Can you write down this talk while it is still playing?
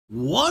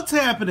What's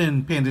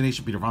happening, Panda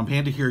Nation? Peter from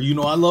Panda here. You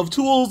know I love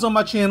tools on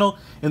my channel,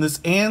 and this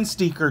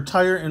Ansteker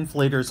tire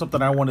inflator is something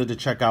I wanted to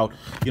check out.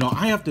 You know,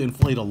 I have to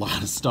inflate a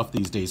lot of stuff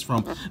these days,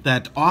 from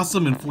that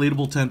awesome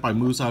inflatable tent by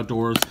Moose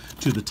Outdoors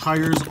to the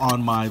tires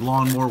on my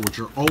lawnmower, which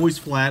are always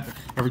flat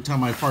every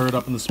time I fire it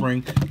up in the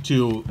spring,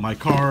 to my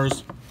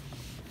cars,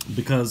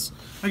 because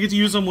I get to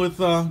use them with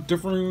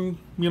different,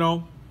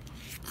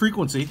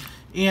 frequency.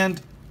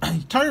 And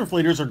tire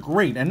inflators are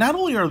great, and not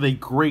only are they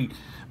great,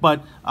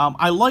 but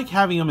I like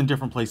having them in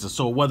different places.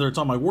 So whether it's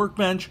on my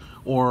workbench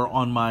or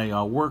on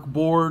my work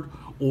board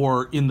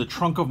or in the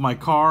trunk of my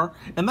car,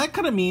 and that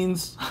kind of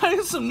means I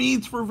have some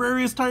needs for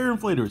various tire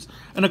inflators.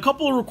 And a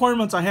couple of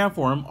requirements I have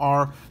for them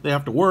are they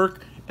have to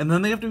work, and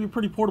then they have to be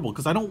pretty portable,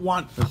 because I don't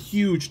want a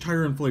huge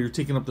tire inflator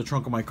taking up the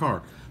trunk of my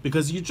car,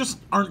 because you just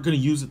aren't going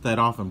to use it that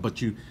often,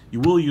 but you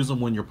will use them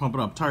when you're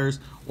pumping up tires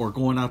or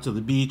going out to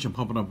the beach and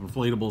pumping up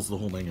inflatables, the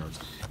whole 9 yards.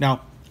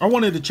 Now, I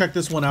wanted to check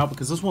this one out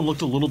because this one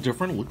looked a little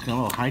different. It looked kind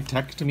of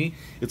high-tech to me.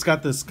 It's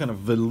got this kind of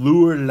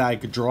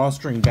velour-like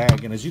drawstring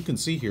bag, and as you can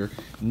see here,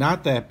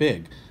 not that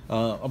big.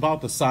 About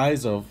the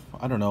size of,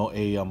 I don't know,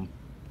 a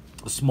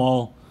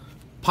small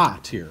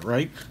pot here,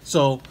 right?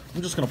 So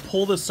I'm just going to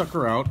pull this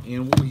sucker out,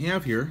 and what we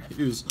have here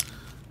is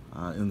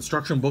an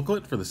instruction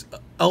booklet for this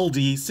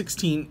LD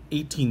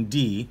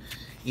 1618D,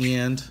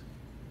 and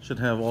should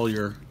have all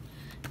your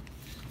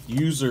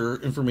user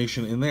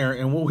information in there.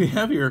 And what we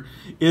have here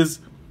is,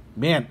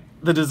 man,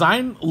 the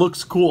design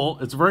looks cool.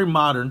 It's very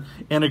modern,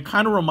 and it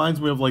kind of reminds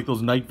me of like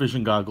those night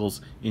vision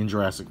goggles in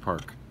Jurassic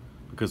Park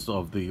because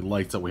of the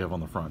lights that we have on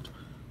the front,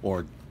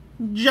 or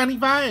Johnny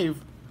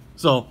 5.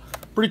 So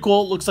pretty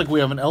cool. It looks like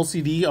we have an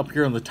LCD up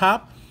here on the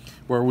top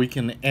where we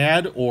can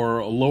add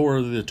or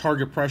lower the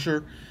target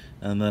pressure,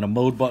 and then a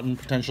mode button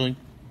potentially.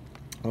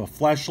 A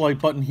flashlight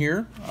button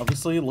here,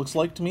 obviously, it looks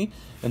like to me,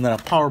 and then a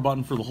power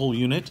button for the whole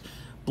unit.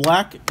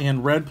 Black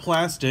and red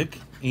plastic,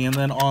 and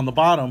then on the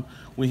bottom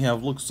we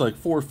have, looks like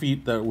 4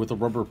 feet that with a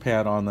rubber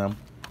pad on them.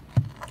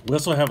 We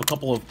also have a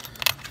couple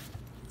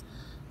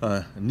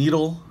of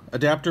needle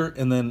adapter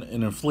and then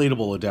an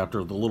inflatable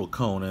adapter, the little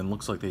cone, and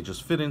looks like they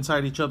just fit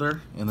inside each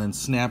other and then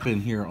snap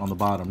in here on the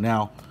bottom.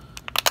 Now,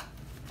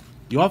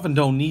 you often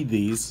don't need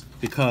these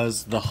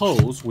because the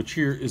hose, which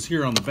here is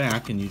here on the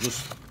back, and you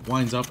just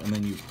winds up and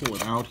then you pull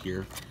it out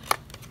here,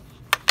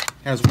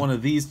 has one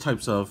of these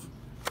types of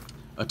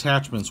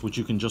attachments which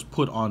you can just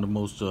put onto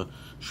most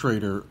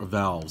Schrader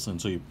valves. And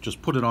so you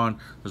just put it on,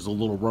 there's a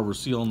little rubber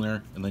seal in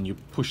there, and then you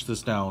push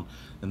this down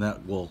and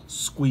that will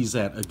squeeze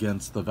that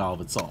against the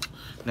valve itself.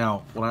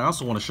 Now what I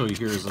also want to show you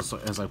here is,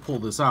 as I pull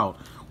this out,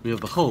 we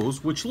have the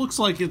hose, which looks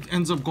like it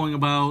ends up going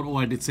about,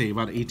 I did say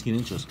about 18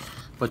 inches,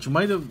 but you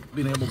might have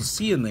been able to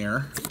see in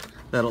there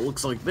that it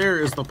looks like there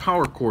is the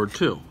power cord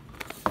too.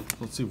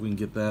 Let's see if we can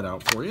get that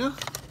out for you.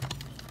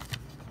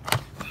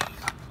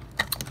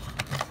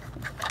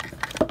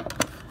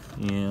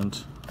 And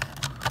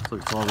looks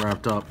like it's all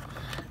wrapped up.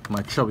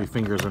 My chubby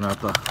fingers are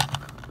not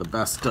the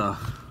best for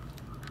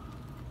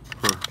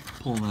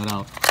pulling that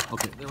out.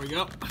 Okay, there we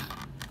go.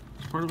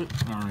 Is part of it?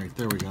 Alright,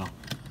 there we go.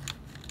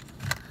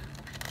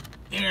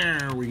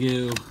 There we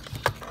go.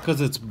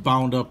 Because it's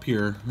bound up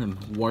here and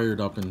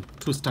wired up and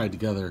twist tied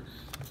together,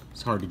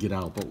 it's hard to get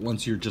out. But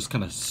once you're just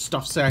kind of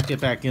stuff sack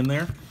it back in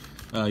there,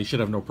 you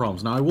should have no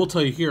problems. Now I will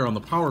tell you here on the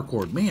power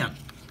cord, man,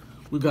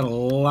 we've got a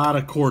lot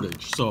of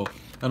cordage. So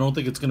I don't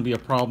think it's going to be a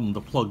problem to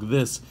plug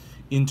this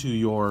into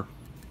your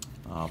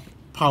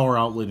power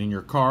outlet in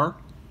your car,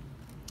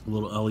 a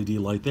little LED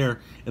light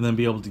there, and then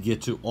be able to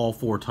get to all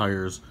 4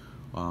 tires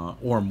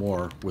or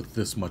more with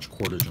this much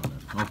cordage on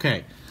it.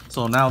 Okay,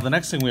 so now the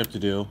next thing we have to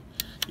do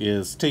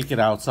is take it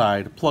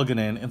outside, plug it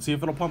in, and see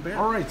if it'll pump air.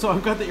 Alright, so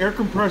I've got the air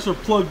compressor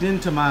plugged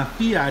into my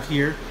Fiat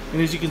here, and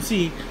as you can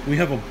see, we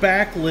have a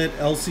backlit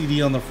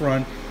LCD on the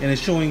front, and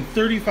it's showing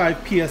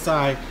 35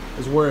 PSI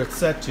is where it's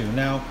set to.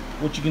 Now,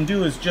 what you can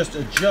do is just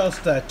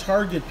adjust that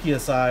target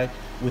PSI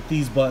with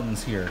these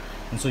buttons here.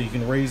 And so you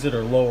can raise it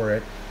or lower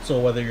it. So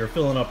whether you're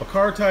filling up a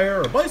car tire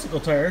or a bicycle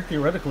tire,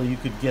 theoretically you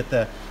could get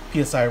the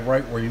PSI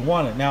right where you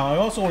want it. Now I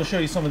also want to show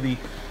you some of the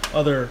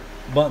other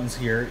buttons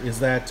here, is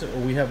that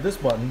we have this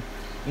button,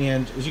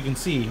 and as you can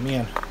see,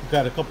 man, we've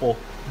got a couple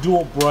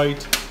dual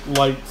bright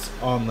lights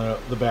on the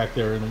back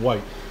there in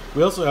white.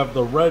 We also have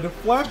the red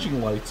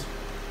flashing lights,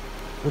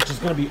 which is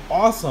going to be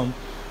awesome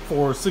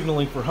for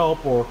signaling for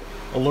help or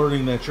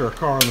alerting that you're a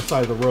car on the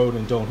side of the road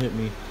and don't hit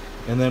me.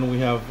 And then we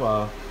have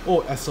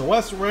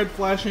SOS red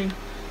flashing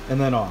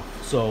and then off.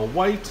 So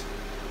white,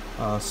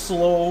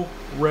 slow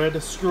red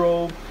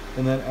strobe,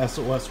 and then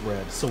SOS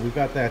red. So we've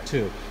got that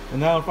too. And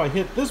now if I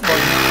hit this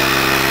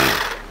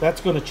button,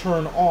 that's going to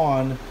turn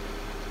on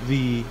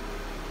the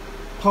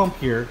pump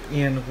here.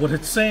 And what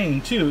it's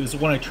saying too is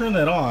when I turn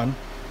that on,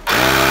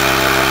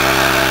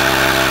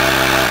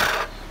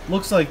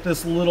 looks like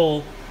this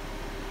little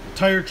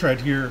tire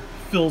tread here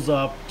fills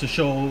up to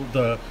show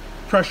the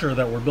pressure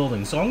that we're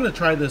building. So I'm going to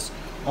try this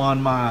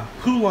on my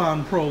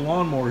Poulon Pro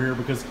lawnmower here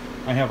because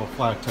I have a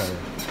flat tire.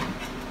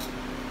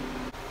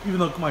 Even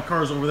though my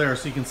car's over there,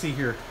 so you can see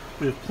here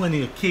we have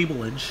plenty of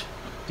cableage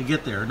to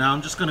get there. Now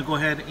I'm just going to go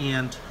ahead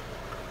and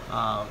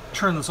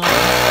turn this on.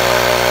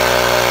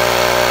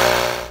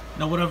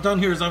 Now what I've done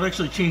here is I've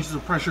actually changed the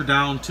pressure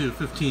down to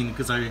 15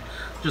 because I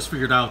just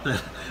figured out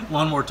that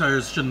lawnmower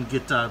tires shouldn't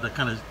get the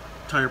kind of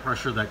tire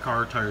pressure that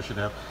car tires should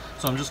have.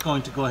 So I'm just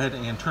going to go ahead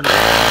and turn it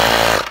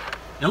on.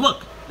 And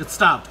look, it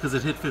stopped because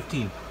it hit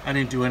 15. I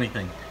didn't do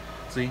anything.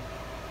 See?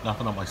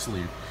 Nothing on my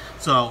sleeve.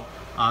 So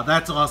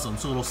that's awesome.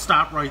 So it'll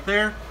stop right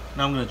there.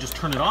 Now I'm going to just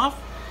turn it off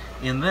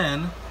and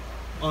then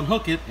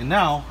unhook it. And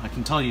now I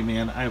can tell you,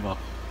 man, I have a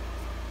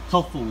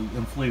healthfully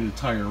inflated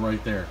tire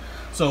right there.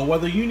 So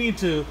whether you need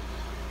to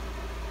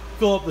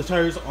fill up the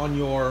tires on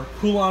your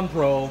Coolon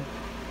Pro,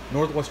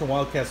 Northwestern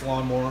Wildcats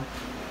lawnmower,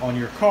 on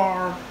your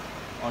car,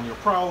 on your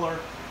Prowler,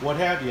 what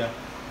have you,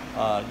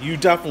 you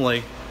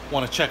definitely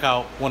want to check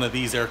out one of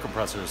these air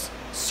compressors.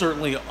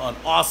 Certainly an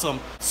awesome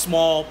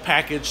small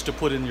package to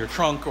put in your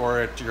trunk or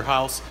at your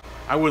house.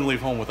 I wouldn't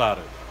leave home without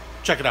it.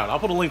 Check it out. I'll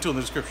put a link to it in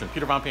the description.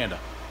 Peter von Panda,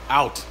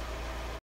 out.